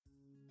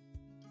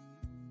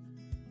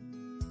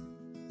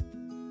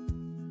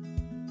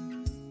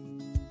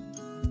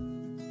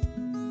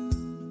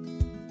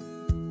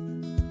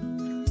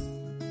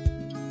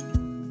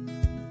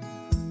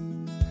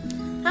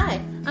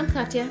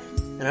Katya.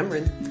 And I'm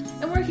Bryn.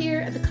 And we're here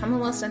at the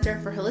Commonwealth Center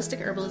for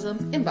Holistic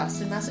Herbalism in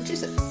Boston,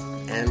 Massachusetts.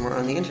 And we're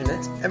on the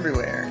internet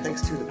everywhere,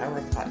 thanks to the power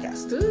of the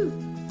podcast.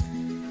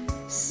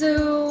 Ooh.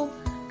 So,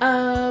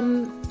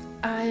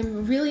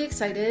 I'm really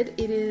excited.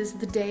 It is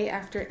the day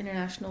after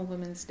International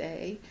Women's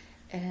Day.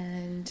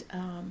 And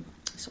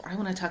so I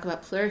want to talk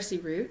about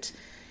pleurisy root.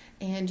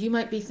 And you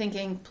might be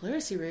thinking,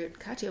 pleurisy root?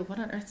 Katya, what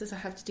on earth does that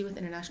have to do with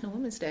International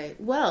Women's Day?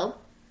 Well,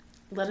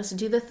 let us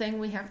do the thing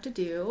we have to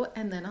do,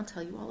 and then I'll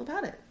tell you all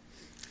about it.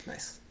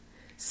 Nice.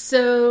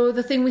 So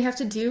the thing we have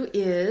to do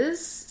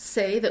is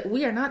say that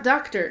we are not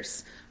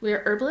doctors. We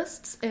are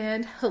herbalists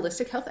and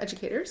holistic health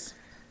educators.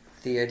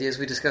 The ideas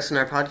we discuss in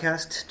our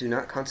podcast do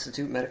not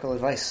constitute medical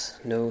advice.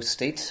 No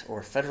state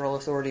or federal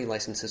authority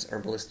licenses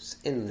herbalists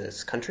in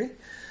this country.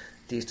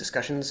 These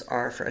discussions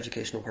are for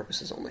educational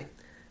purposes only.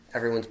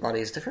 Everyone's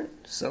body is different,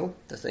 so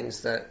the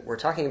things that we're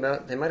talking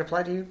about, they might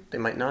apply to you, they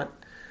might not.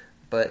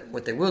 But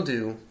what they will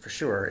do, for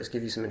sure, is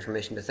give you some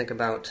information to think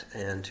about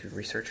and to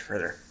research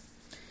further.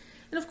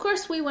 And of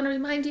course, we want to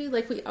remind you,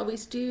 like we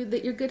always do,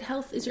 that your good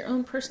health is your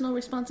own personal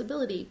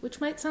responsibility, which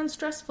might sound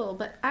stressful,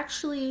 but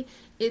actually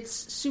it's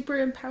super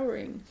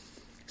empowering.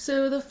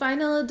 So the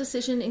final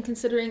decision in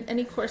considering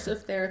any course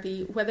of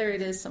therapy, whether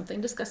it is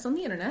something discussed on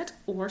the internet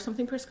or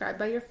something prescribed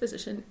by your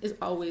physician, is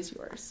always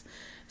yours.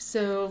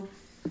 So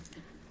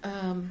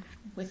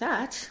with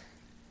that...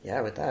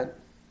 Yeah, with that...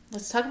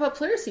 Let's talk about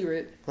pleurisy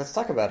root. Let's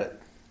talk about it.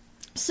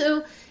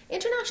 So,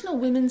 International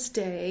Women's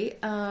Day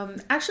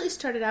actually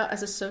started out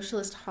as a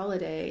socialist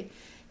holiday,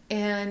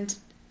 and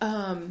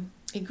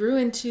it grew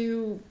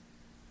into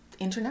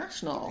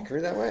international. It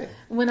grew that way.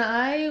 When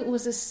I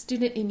was a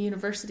student in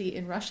university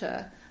in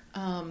Russia,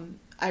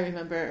 I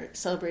remember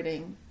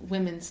celebrating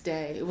Women's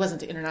Day. It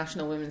wasn't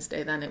International Women's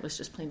Day then, it was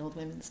just plain old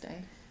Women's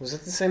Day. Was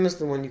it the same as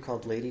the one you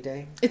called Lady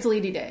Day? It's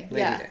Lady Day.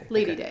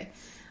 Lady Day.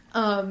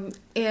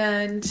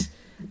 And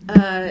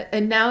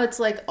now it's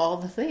like all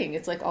the thing.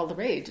 It's like all the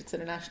rage. It's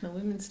International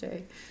Women's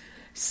Day.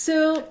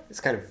 So it's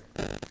kind of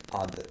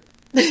odd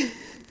that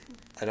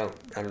I don't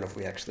know if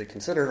we actually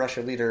consider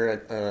Russia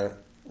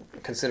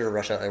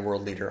a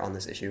world leader on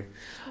this issue.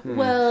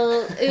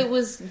 Well, it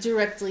was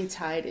directly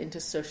tied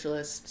into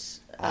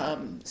socialist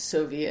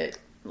Soviet,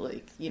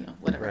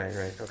 whatever.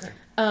 Right, okay.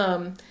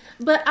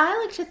 But I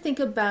like to think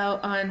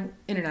about on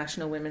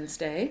International Women's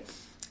Day,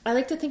 I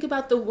like to think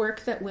about the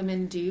work that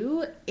women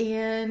do,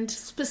 and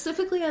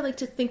specifically I like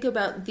to think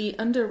about the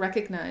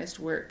under-recognized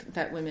work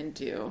that women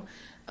do.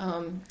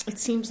 It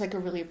seems like a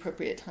really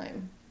appropriate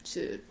time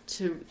to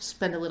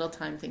spend a little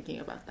time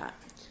thinking about that.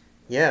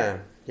 Yeah.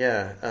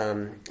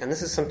 And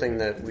this is something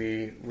that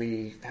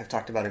we have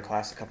talked about in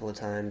class a couple of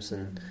times,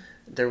 and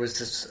there was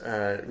this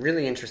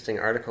really interesting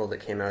article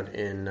that came out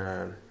in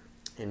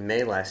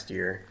May last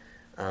year.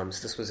 So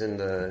this was in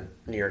the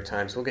New York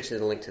Times. We'll get you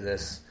the link to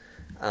this.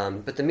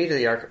 But the meat of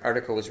the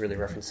article was really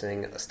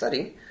referencing a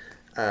study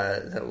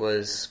that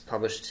was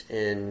published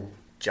in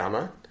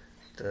JAMA,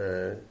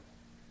 the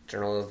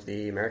Journal of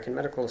the American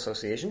Medical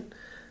Association,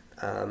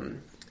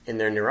 in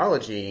their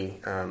neurology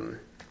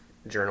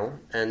journal.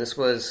 And the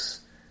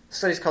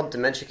study's called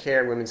Dementia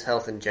Care, Women's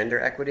Health, and Gender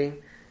Equity.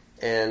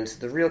 And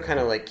the real kind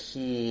of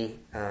key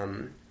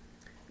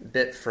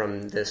bit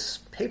from this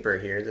paper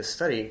here, this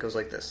study, goes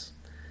like this.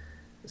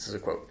 This is a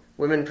quote.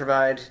 Women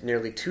provide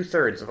nearly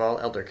 2/3 of all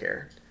elder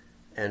care.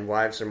 And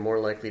wives are more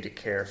likely to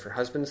care for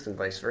husbands than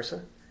vice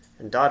versa,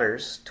 and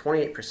daughters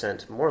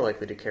 28% more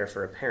likely to care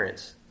for a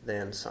parent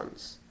than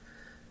sons.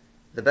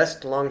 The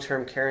best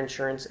long-term care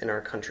insurance in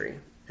our country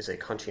is a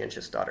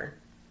conscientious daughter.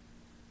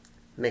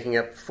 Making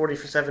up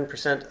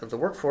 47% of the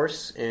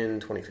workforce in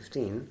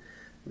 2015,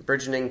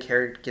 burgeoning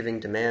caregiving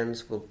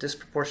demands will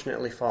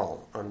disproportionately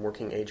fall on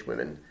working-age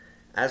women,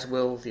 as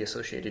will the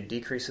associated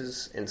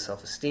decreases in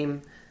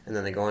self-esteem, and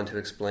then they go on to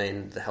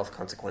explain the health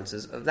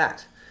consequences of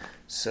that.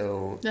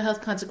 So the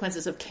health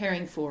consequences of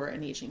caring for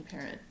an aging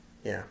parent.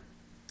 Yeah.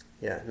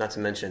 Not to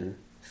mention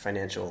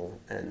financial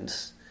and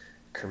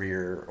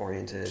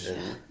career-oriented,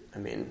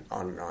 and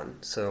on and on.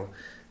 So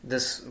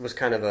this was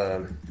kind of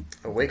a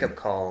wake-up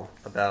call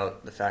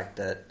about the fact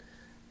that,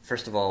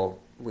 first of all,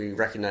 we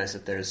recognize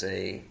that there's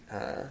a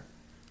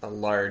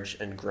large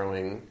and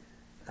growing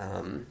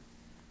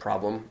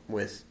problem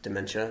with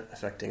dementia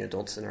affecting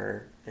adults in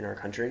our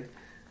country.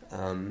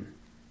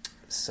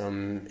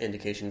 Some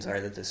indications are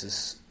that this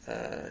is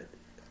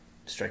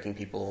striking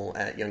people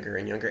at younger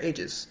and younger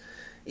ages.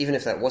 Even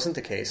if that wasn't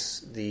the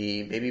case,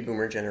 the baby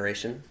boomer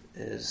generation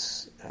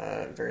is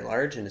very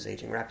large and is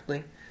aging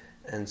rapidly.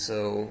 And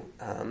so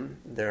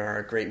there are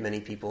a great many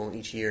people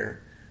each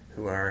year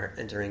who are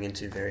entering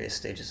into various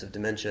stages of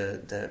dementia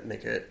that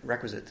make it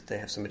requisite that they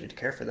have somebody to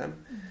care for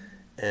them.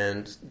 Mm-hmm.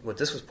 And what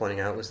this was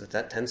pointing out was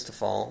that tends to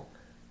fall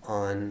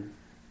on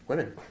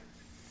women.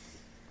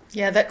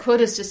 Yeah, that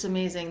quote is just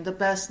amazing. The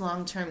best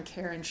long-term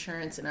care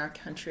insurance in our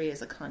country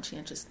is a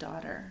conscientious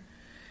daughter.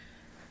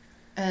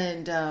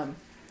 And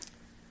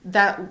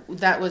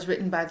that was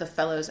written by the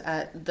fellows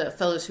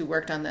who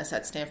worked on this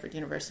at Stanford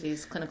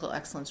University's Clinical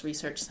Excellence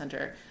Research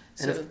Center.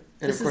 So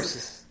and of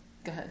course,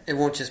 Go ahead. It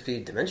won't just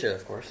be dementia,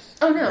 of course.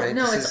 Oh no, right?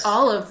 no, it's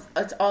all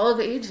of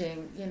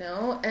aging,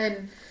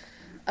 and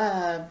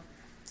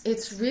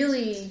it's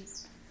really,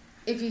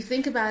 if you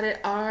think about it,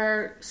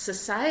 our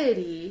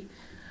society,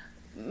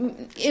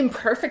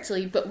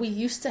 imperfectly, but we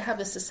used to have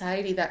a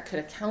society that could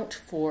account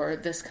for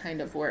this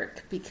kind of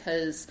work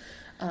because,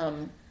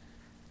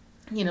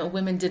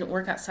 women didn't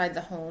work outside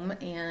the home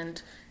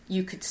and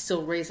you could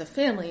still raise a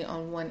family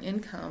on one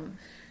income.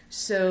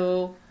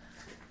 So,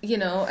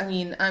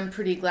 I'm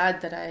pretty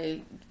glad that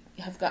I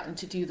have gotten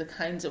to do the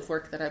kinds of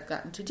work that I've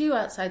gotten to do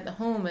outside the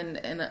home.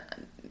 And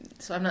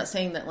so I'm not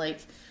saying that,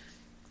 like,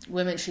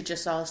 women should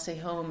just all stay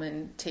home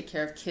and take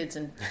care of kids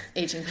and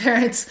aging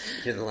parents.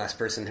 You're the last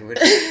person who would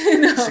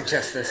no.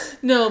 suggest this.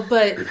 No,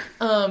 but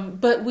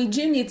we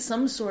do need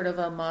some sort of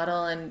a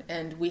model,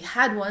 and we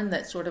had one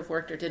that sort of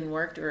worked or didn't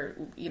work or,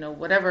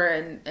 whatever.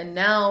 And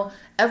now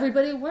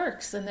everybody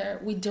works, and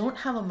we don't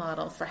have a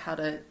model for how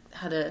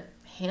to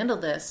handle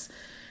this.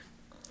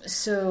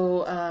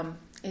 So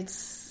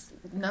it's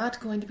not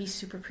going to be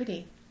super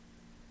pretty.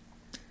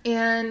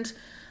 And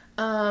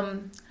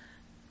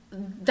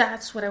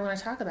that's what I want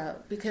to talk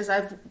about, because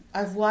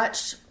I've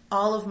watched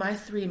all of my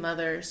three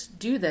mothers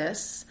do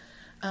this,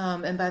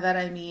 and by that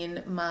I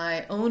mean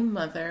my own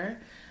mother,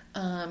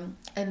 and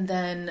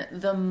then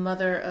the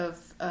mother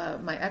of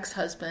my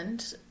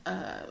ex-husband,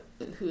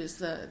 who is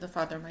the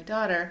father of my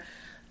daughter,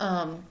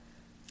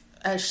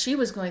 as she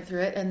was going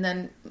through it, and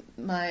then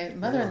my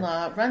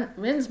mother-in-law,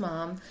 Rin's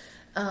mom,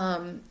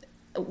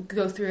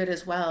 go through it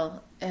as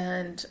well,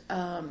 and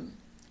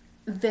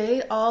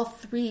they all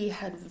three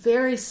had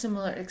very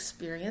similar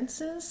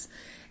experiences.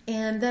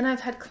 And then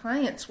I've had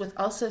clients with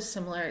also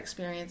similar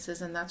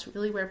experiences, and that's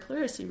really where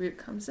Pleurisy Root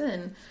comes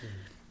in.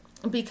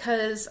 Mm-hmm.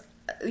 Because,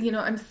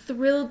 I'm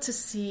thrilled to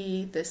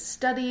see this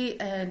study,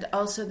 and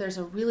also there's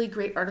a really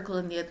great article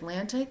in The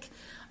Atlantic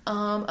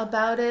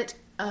about it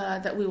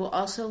that we will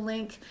also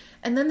link.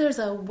 And then there's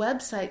a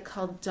website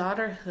called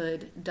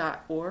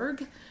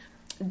daughterhood.org.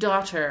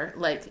 Daughter,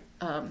 like,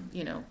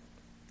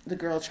 the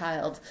girl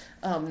child,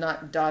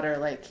 not daughter,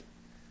 like,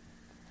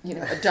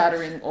 a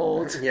doddering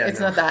old. Yeah, it's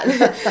no. not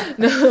that.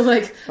 No,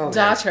 like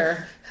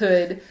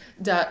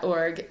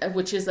daughterhood.org,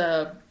 which is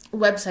a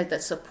website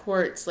that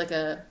supports, like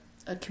a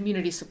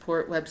community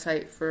support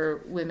website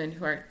for women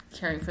who are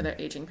caring for their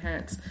aging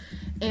parents.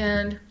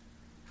 And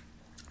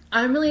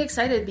I'm really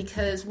excited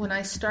because when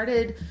I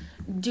started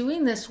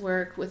doing this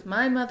work with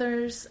my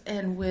mothers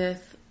and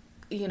with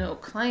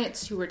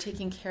clients who were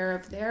taking care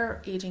of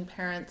their aging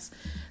parents,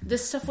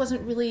 this stuff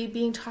wasn't really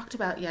being talked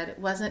about yet. It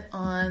wasn't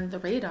on the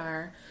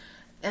radar.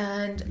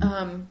 And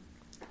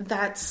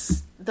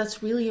that's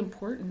really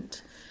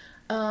important.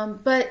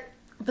 But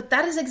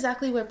that is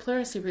exactly where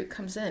Pleurisy Root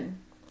comes in.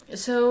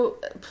 So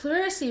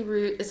Pleurisy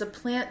Root is a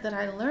plant that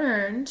I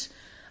learned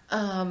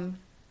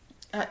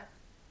at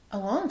a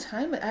long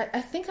time.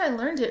 I think I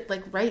learned it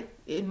like right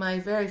in my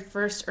very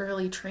first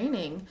early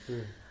training.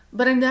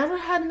 But I never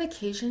had an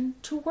occasion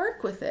to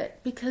work with it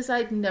because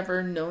I'd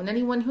never known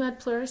anyone who had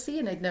pleurisy,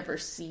 and I'd never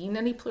seen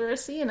any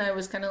pleurisy. And I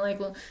was kind of like,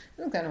 well,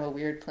 this is kind of a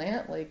weird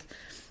plant, like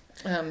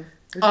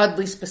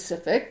oddly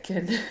specific.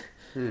 And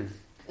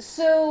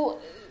so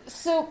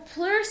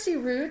Pleurisy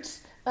Root,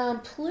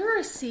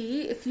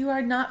 pleurisy, if you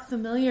are not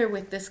familiar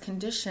with this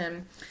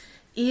condition,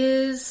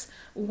 is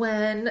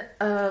when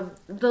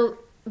the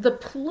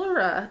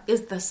pleura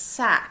is the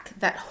sac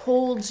that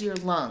holds your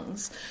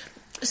lungs.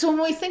 So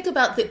when we think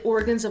about the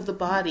organs of the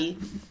body,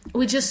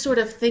 we just sort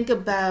of think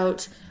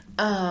about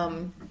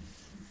like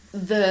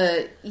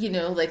they're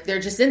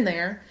just in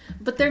there,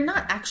 but they're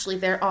not actually.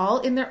 They're all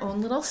in their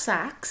own little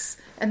sacs,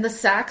 and the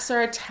sacs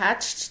are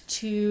attached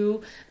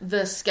to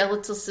the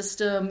skeletal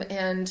system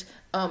and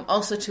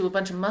also to a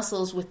bunch of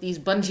muscles with these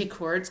bungee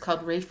cords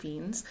called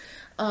raphines.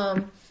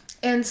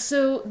 And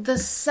so the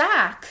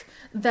sac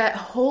that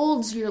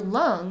holds your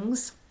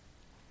lungs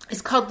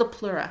is called the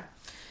pleura.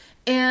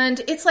 And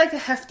it's like a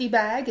hefty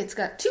bag. It's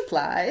got 2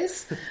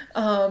 plies.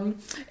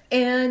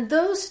 And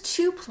those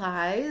 2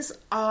 plies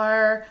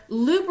are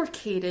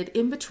lubricated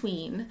in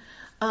between.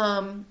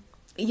 At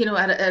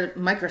a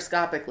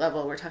microscopic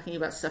level, we're talking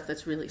about stuff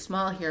that's really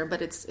small here,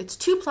 but it's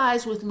 2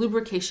 plies with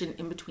lubrication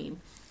in between,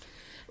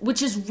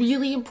 which is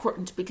really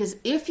important because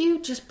if you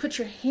just put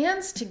your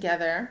hands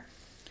together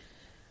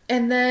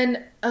and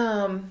then,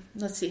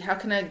 let's see, how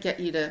can I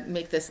get you to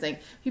make this thing?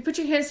 If you put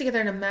your hands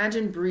together and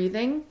imagine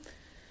breathing,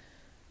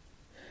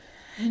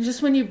 and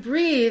just when you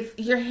breathe,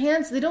 your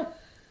hands,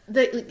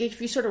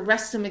 if you sort of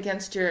rest them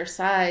against your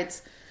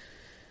sides,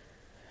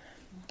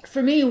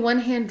 for me, one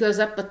hand goes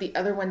up, but the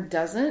other one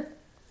doesn't.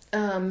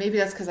 Maybe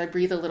that's because I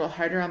breathe a little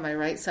harder on my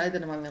right side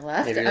than on my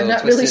left. Maybe I'm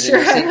not really sure.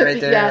 Right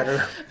there,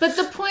 yeah. But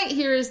the point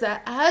here is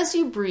that as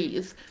you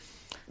breathe,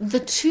 the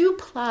 2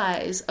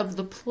 plies of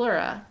the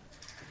pleura,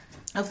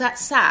 of that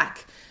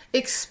sac,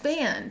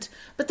 expand,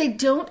 but they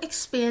don't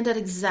expand at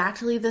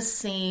exactly the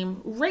same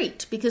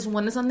rate because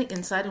one is on the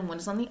inside and one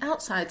is on the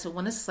outside, so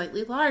one is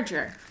slightly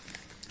larger.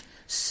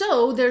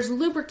 So there's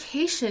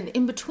lubrication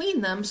in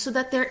between them so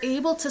that they're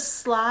able to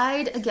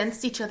slide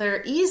against each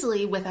other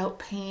easily without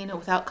pain or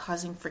without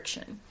causing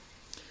friction.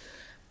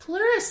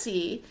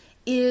 Pleurisy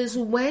is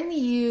when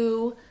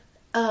you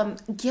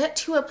get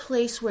to a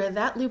place where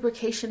that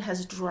lubrication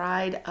has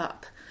dried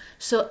up.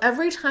 So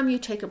every time you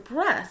take a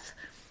breath,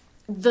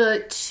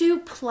 the two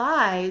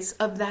plies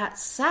of that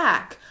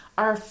sac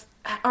are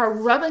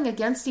rubbing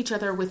against each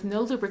other with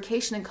no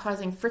lubrication and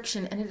causing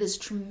friction, and it is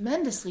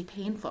tremendously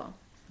painful.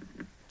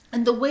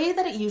 And the way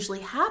that it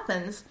usually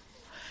happens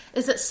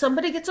is that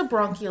somebody gets a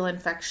bronchial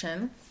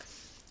infection.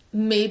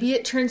 Maybe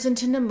it turns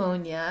into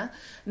pneumonia.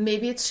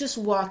 Maybe it's just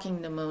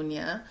walking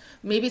pneumonia.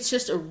 Maybe it's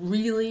just a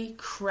really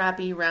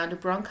crappy round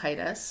of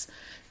bronchitis.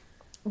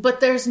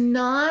 But there's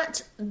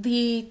not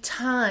the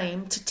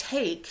time to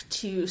take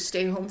to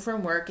stay home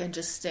from work and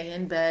just stay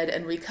in bed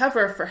and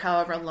recover for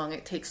however long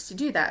it takes to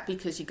do that,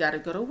 because you got to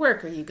go to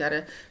work, or you got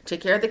to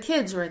take care of the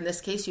kids, or in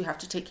this case, you have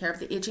to take care of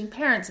the aging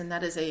parents, and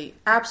that is a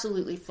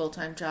absolutely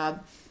full-time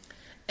job.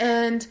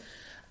 And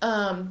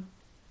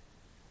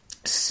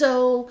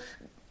so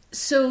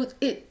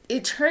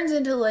it turns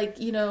into, like,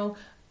 you know,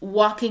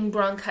 walking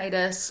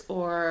bronchitis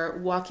or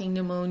walking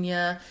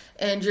pneumonia,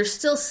 and you're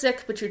still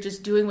sick, but you're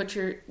just doing what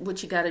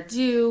you got to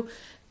do.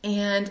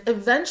 And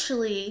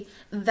eventually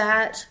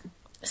that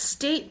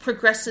state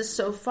progresses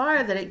so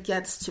far that it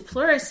gets to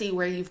pleurisy,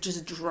 where you've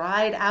just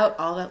dried out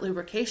all that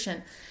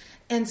lubrication.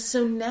 And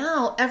so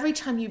now every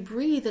time you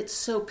breathe, it's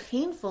so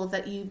painful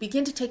that you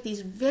begin to take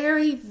these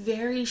very,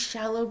 very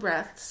shallow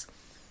breaths.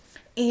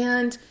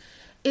 And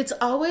it's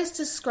always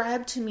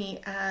described to me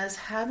as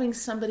having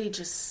somebody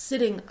just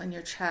sitting on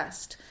your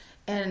chest,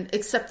 and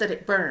except that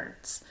it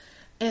burns,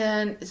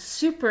 and it's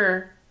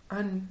super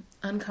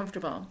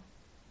uncomfortable.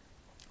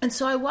 And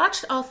so I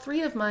watched all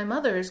three of my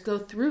mothers go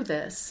through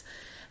this,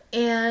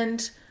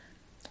 and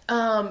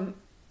all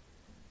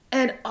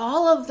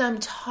of them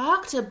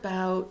talked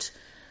about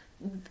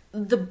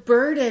the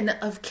burden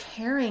of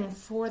caring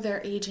for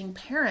their aging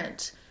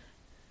parent.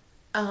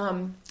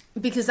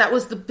 Because that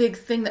was the big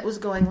thing that was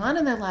going on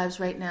in their lives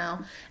right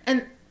now.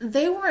 And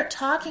they weren't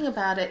talking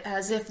about it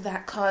as if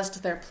that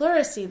caused their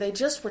pleurisy. They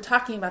just were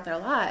talking about their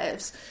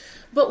lives.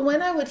 But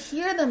when I would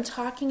hear them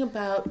talking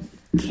about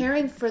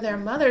caring for their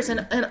mothers,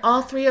 and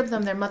all three of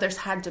them, their mothers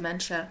had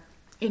dementia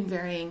in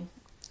varying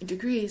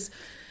degrees,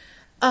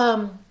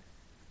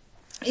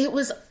 it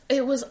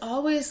was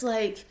always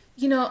like,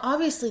 you know,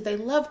 obviously they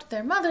loved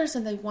their mothers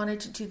and they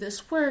wanted to do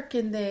this work,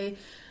 and they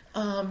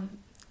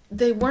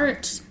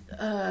weren't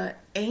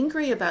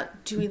angry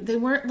about doing. They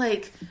weren't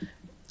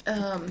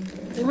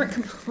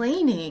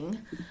complaining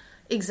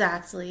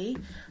exactly,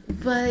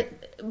 but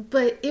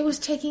it was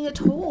taking a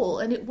toll,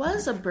 and it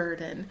was a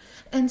burden.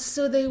 And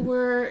so they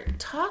were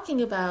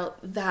talking about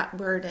that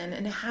burden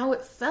and how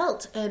it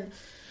felt. And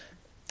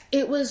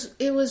it was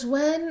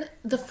when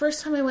the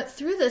first time I went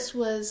through this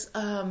was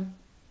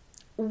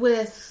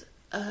with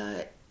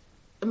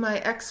my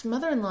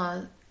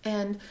ex-mother-in-law,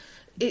 and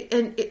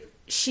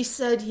she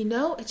said, you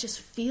know, it just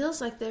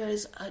feels like there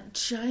is a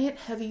giant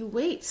heavy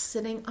weight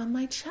sitting on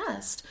my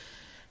chest.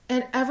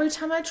 And every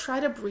time I try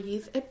to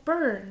breathe, it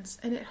burns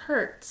and it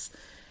hurts.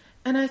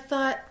 And I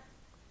thought,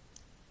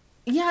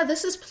 yeah,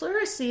 this is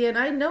pleurisy. And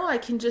I know I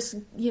can just,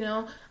 you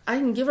know, I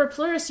can give her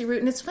pleurisy root.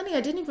 And it's funny,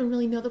 I didn't even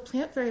really know the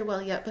plant very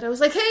well yet. But I was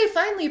like, hey,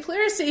 finally,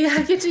 pleurisy.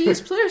 I get to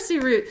use pleurisy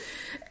root.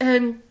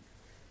 And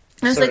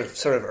I was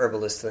sort of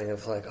herbalist thing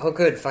of like, oh,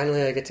 good,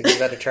 finally I get to give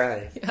that a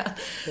try.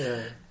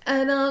 Yeah.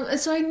 And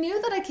so I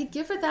knew that I could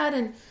give her that,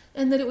 and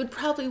that it would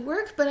probably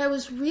work, but I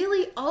was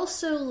really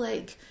also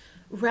like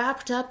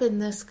wrapped up in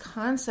this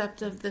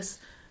concept of this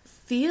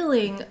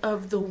feeling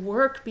of the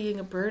work being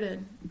a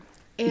burden.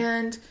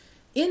 And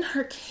in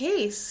her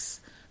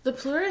case, the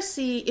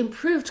pleurisy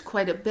improved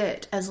quite a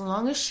bit as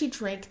long as she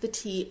drank the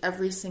tea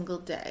every single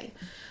day.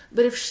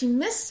 But if she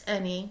missed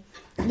any,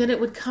 then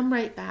it would come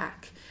right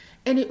back.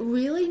 And it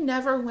really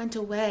never went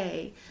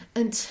away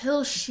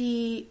until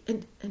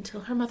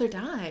her mother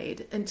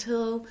died,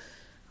 until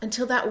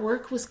that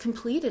work was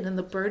completed and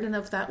the burden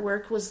of that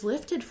work was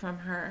lifted from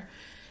her.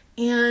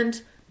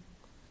 And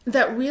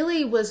that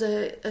really was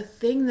a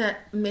thing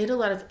that made a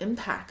lot of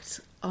impact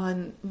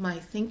on my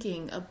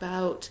thinking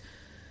about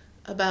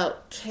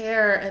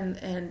care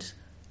and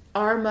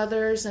our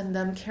mothers and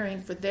them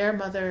caring for their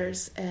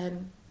mothers.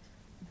 And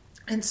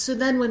so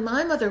then when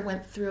my mother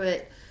went through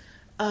it,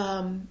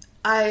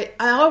 I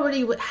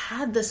already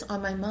had this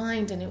on my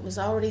mind, and it was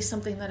already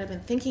something that I've been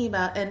thinking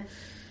about. And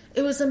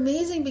it was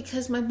amazing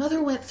because my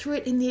mother went through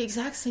it in the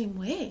exact same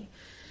way,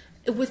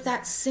 with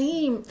that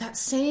same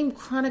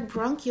chronic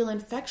bronchial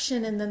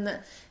infection, and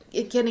then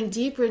it getting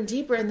deeper and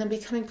deeper, and then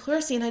becoming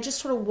pleurisy. And I just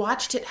sort of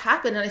watched it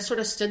happen, and I sort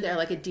of stood there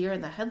like a deer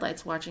in the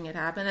headlights watching it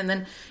happen. And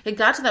then it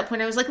got to that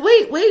point, I was like,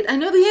 wait, I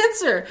know the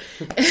answer.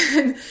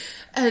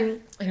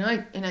 And you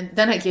know,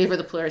 then I gave her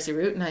the pleurisy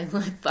root, and I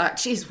thought,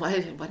 geez, why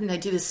didn't I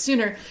do this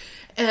sooner?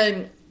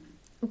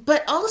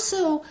 But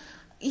also,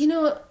 you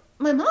know,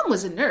 my mom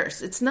was a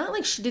nurse. It's not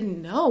like she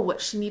didn't know what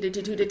she needed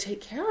to do to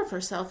take care of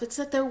herself. It's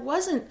that there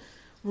wasn't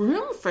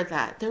room for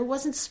that. There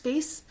wasn't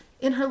space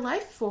in her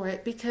life for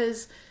it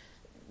because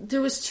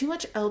there was too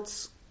much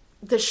else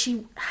that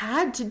she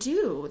had to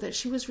do, that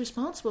she was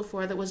responsible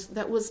for, that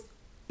was,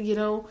 you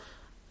know,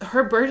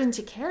 her burden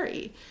to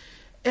carry.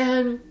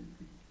 And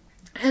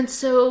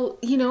so,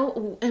 you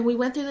know, and we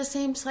went through the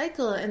same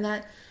cycle, and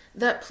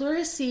that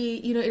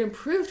pleurisy, you know, it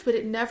improved, but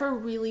it never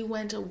really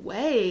went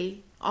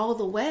away all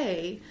the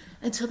way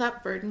until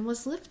that burden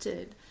was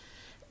lifted.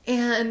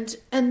 And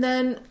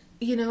then,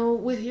 you know,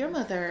 with your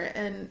mother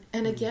and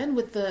again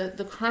with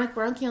the chronic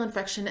bronchial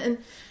infection, and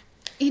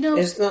you know,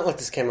 it's not like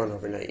this came on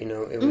overnight. You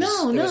know, it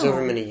was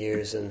over many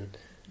years, and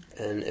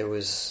it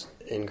was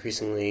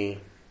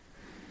increasingly.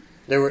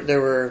 There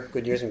were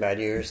good years and bad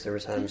years. There were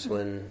times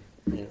when,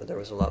 you know, there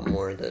was a lot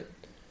more that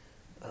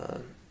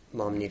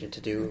Mom needed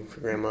to do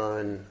for Grandma,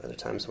 and other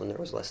times when there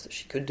was less that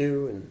she could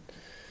do, and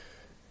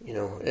you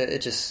know,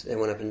 it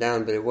went up and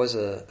down. But it was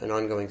an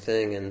ongoing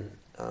thing, and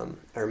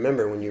I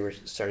remember when you were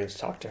starting to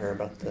talk to her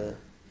about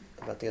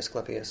the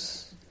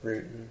Asclepius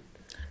root.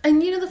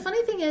 And you know, the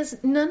funny thing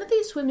is, none of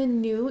these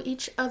women knew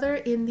each other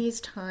in these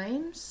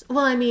times.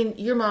 Well, I mean,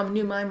 your mom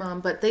knew my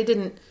mom, but they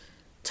didn't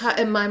talk,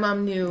 and my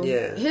mom knew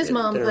his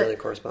mom, didn't but really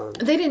correspond.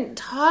 They didn't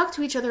talk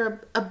to each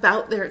other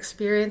about their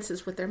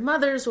experiences with their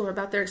mothers or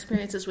about their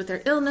experiences with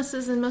their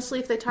illnesses, and mostly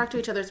if they talk to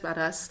each other, it's about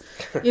us.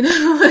 You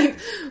know,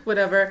 like,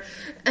 whatever.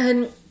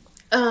 And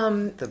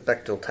the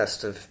Bechdel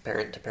test of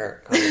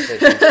parent-to-parent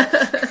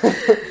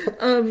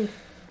conversations.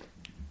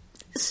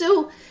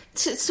 So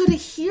to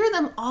hear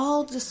them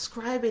all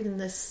describe it in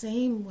the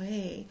same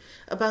way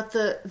about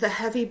the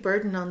heavy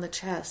burden on the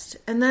chest,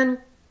 and then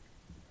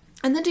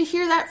to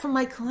hear that from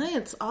my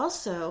clients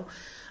also,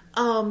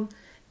 and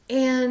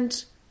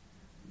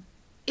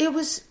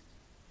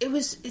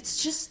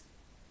it's just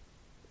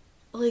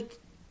like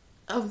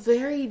a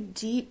very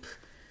deep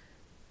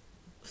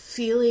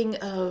feeling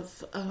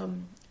of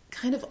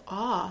kind of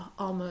awe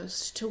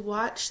almost to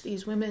watch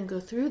these women go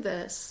through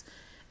this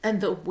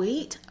and the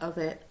weight of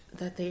it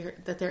that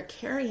they're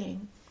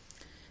carrying.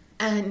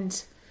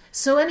 And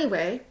so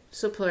anyway,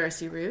 so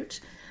pleurisy root,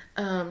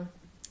 and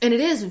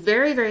it is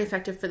very, very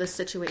effective for this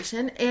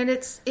situation, and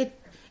it's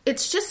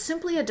just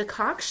simply a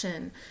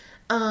decoction.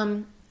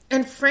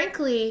 And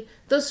frankly,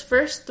 those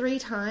first 3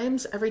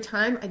 times, every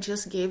time I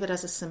just gave it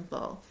as a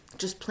simple,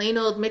 just plain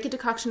old, make a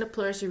decoction of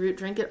pleurisy root,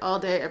 drink it all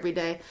day, every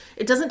day.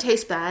 It doesn't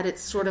taste bad.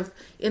 It's sort of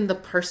in the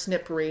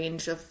parsnip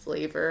range of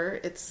flavor.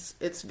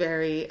 It's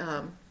very,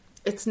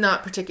 it's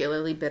not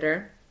particularly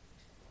bitter.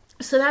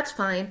 So that's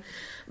fine.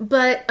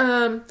 But,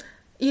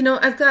 you know,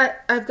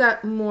 I've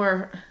got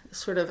more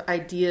sort of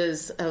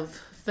ideas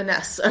of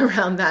finesse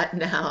around that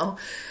now.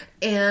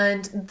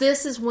 And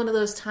this is one of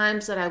those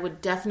times that I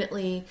would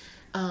definitely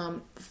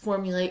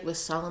formulate with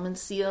Solomon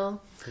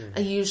seal. Mm-hmm. I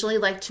usually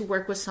like to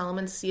work with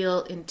Solomon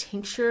seal in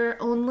tincture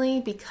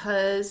only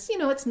because, you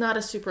know, it's not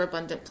a super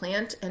abundant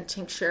plant, and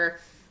tincture,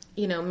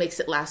 you know,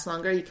 makes it last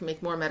longer. You can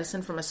make more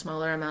medicine from a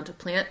smaller amount of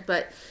plant.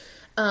 But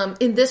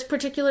in this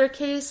particular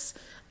case,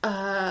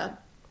 I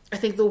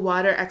think the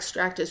water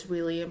extract is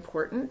really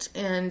important,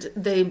 and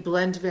they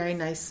blend very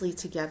nicely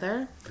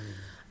together.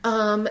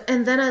 Mm.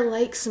 And then I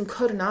like some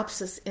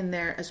Cotinopsis in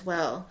there as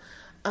well.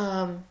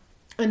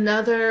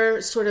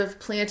 Another sort of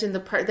plant in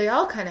the they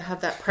all kind of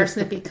have that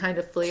parsnipy kind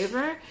of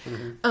flavor.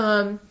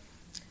 Mm-hmm.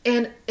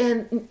 And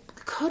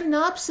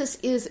Cotinopsis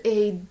is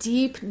a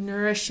deep,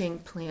 nourishing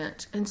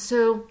plant. And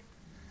so,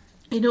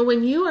 you know,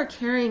 when you are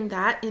caring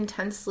that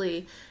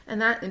intensely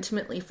and that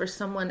intimately for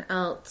someone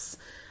else,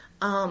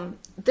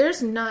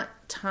 there's not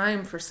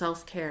time for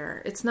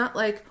self-care. It's not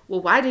like,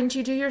 well, why didn't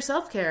you do your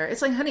self-care?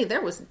 It's like, honey,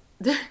 there wasn't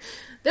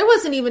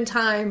even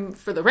time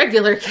for the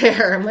regular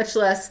care, much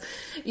less,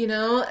 you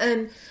know.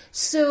 And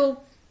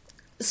so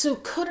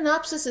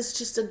Cotinopsis is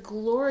just a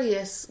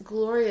glorious,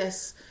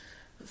 glorious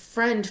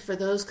friend for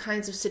those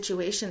kinds of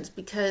situations,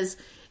 because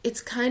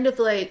it's kind of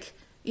like,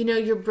 you know,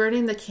 you're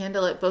burning the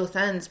candle at both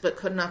ends, but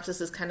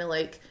Cotinopsis is kind of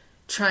like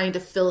trying to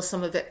fill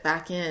some of it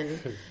back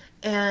in.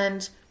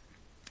 And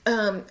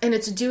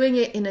it's doing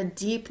it in a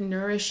deep,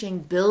 nourishing,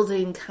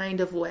 building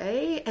kind of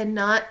way, and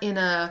not in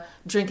a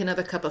drink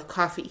another cup of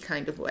coffee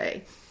kind of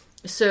way.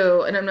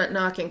 So, and I'm not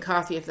knocking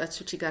coffee if that's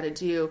what you got to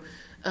do.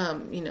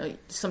 You know,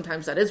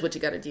 sometimes that is what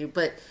you got to do,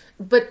 but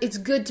it's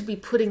good to be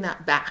putting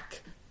that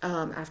back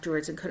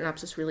afterwards, and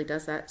Cotinopsis really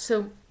does that.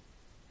 So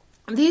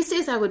these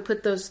days I would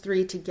put those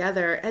 3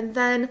 together, and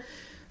then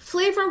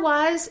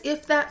flavor-wise,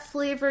 if that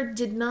flavor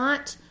did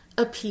not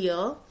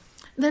appeal,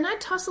 then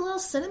I'd toss a little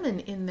cinnamon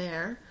in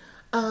there.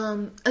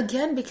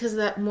 Again, because of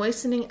that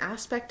moistening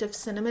aspect of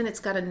cinnamon, it's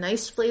got a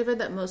nice flavor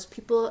that most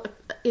people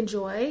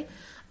enjoy.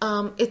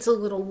 It's a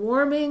little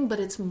warming, but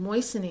it's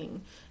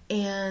moistening,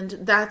 and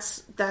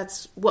that's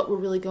what we're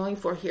really going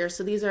for here.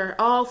 So these are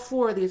all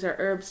 4. These are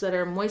herbs that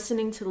are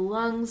moistening to the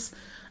lungs,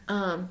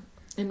 and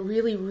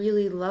really,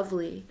 really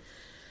lovely.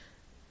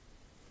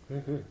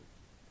 Mm-hmm.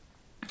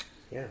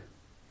 Yeah.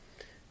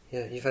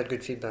 You've had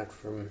good feedback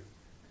from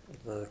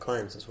the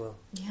clients as well.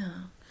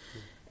 Yeah,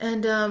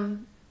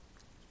 and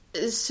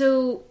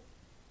so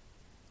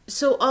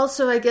So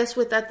also, I guess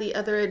with that, the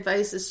other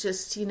advice is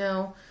just,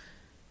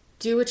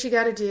 do what you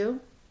got to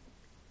do.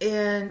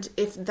 And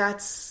if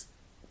that's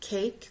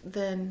cake,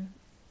 then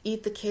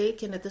eat the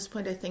cake. And at this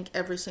point, I think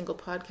every single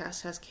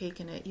podcast has cake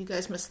in it. You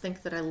guys must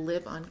think that I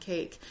live on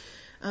cake.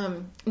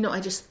 No, I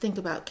just think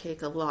about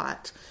cake a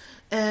lot.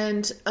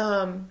 And,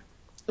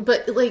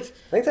 but like...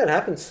 I think that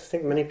happens. I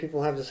think many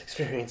people have this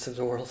experience of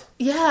the world.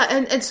 Yeah,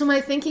 and so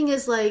my thinking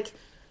is like,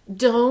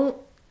 don't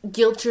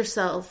guilt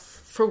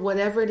yourself for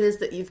whatever it is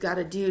that you've got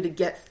to do to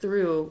get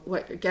through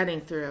what you're getting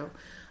through.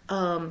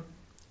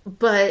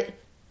 But,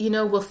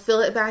 we'll fill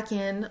it back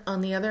in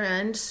on the other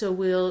end. So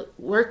we'll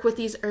work with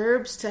these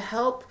herbs to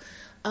help.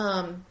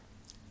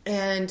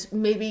 And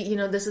maybe,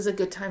 this is a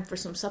good time for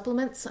some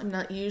supplements. I'm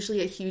not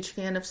usually a huge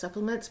fan of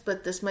supplements,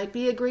 but this might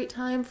be a great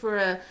time for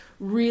a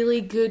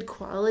really good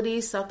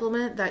quality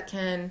supplement that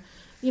can,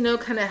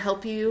 kind of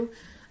help you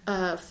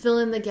fill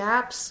in the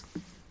gaps.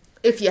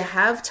 If you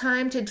have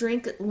time to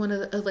drink one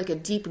of like a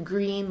deep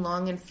green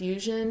long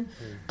infusion,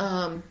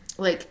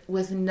 like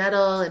with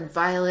nettle and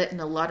violet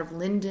and a lot of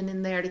linden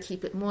in there to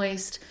keep it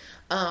moist,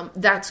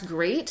 that's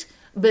great.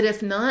 But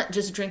if not,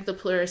 just drink the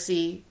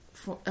Pleurisy,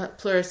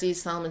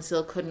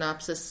 Salmonsil,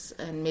 Codonopsis,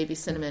 and maybe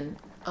cinnamon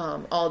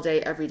all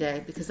day, every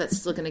day, because that's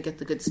still going to get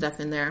the good stuff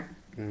in there.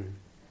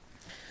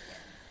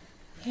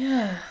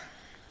 Yeah.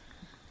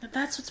 But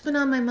that's what's been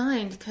on my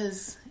mind,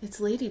 because it's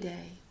Lady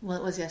Day. Well,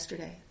 it was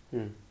yesterday.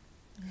 All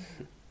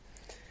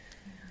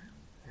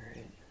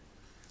right.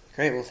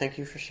 Great. Well, thank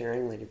you for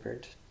sharing,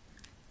 Ladybird.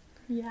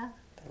 Yeah.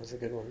 That was a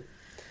good one.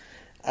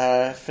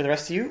 For the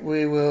rest of you,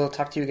 we will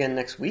talk to you again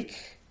next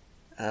week.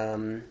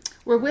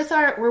 We're with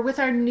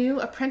our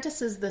new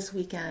apprentices this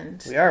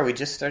weekend. We are. We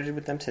just started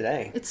with them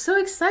today. It's so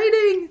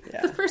exciting.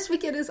 Yeah. The first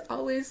weekend is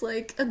always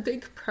like a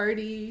big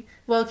party.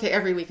 Well, okay,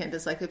 every weekend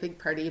is like a big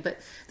party, but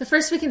the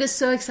first weekend is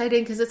so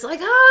exciting because it's like,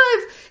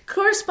 I've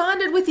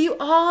corresponded with you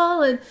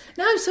all, and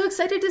now I'm so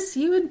excited to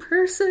see you in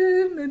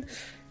person. And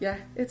yeah,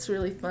 it's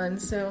really fun.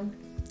 So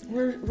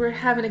we're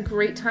having a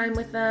great time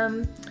with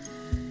them.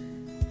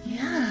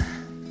 Yeah.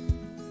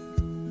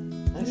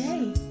 Nice.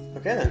 Yay.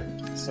 Okay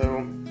then.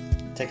 So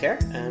take care,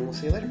 and we'll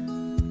see you later.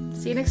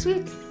 See you next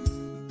week.